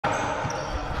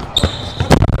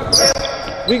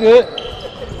We good.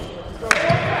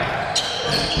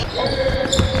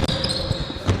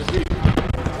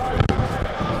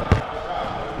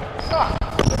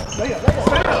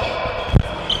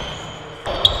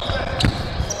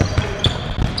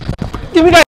 Give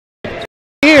me that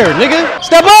here, nigga.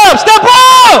 Step up! Step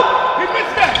up! He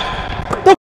missed that.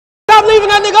 Stop leaving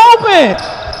that nigga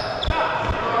open.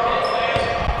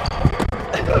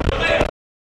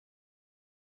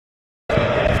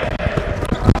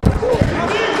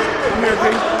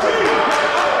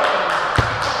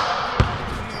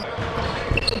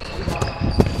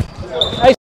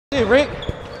 Hey, Rick.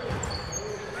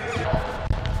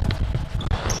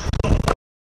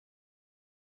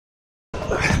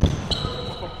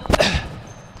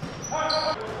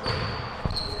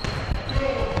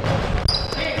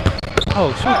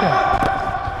 Oh, shoot that.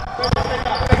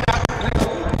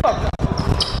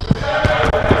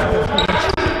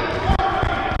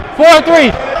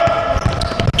 4-3.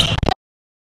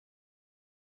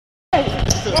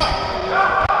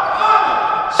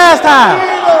 Last time.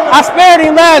 I spared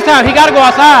him last time. He got to go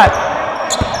outside.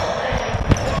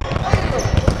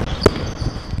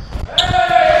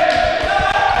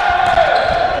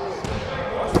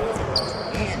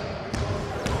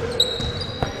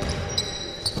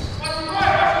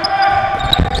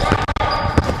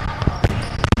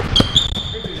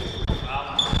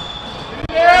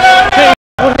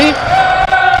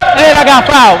 And I got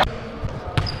fouled.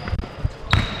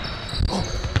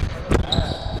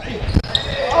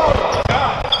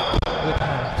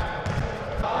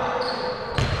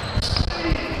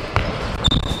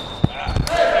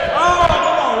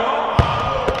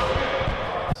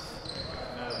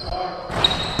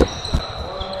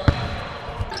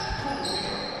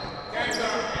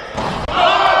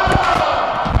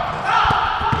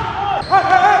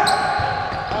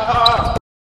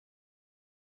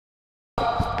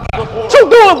 What you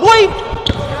doing, boy?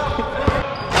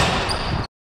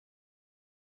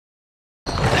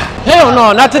 Hell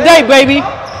no, not today, baby.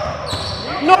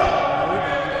 No.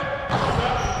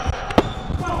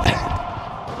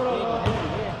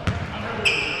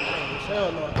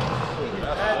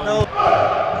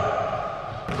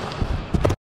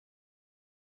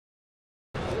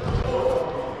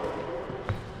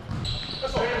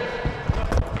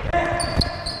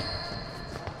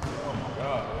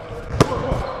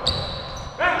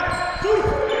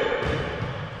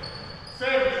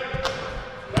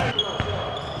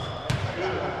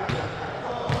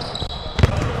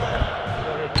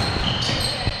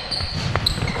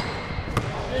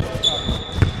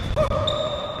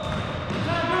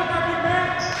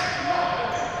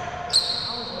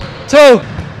 Two.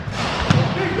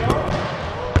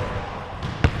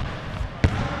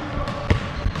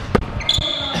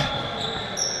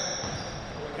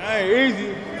 Hey,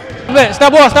 easy.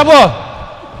 Stop ball, stop ball.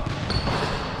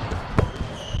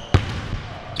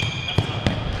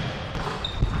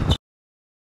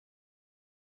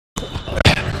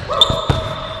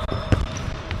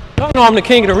 Y'all know I'm the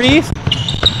king of the reads.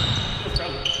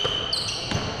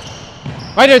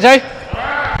 Right there, Jay.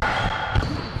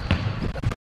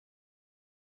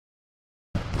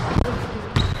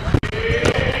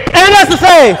 And that's the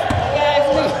save.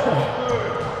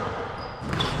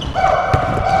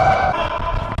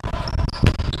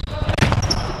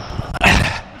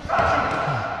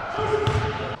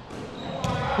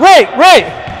 Right.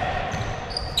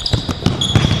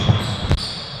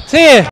 10.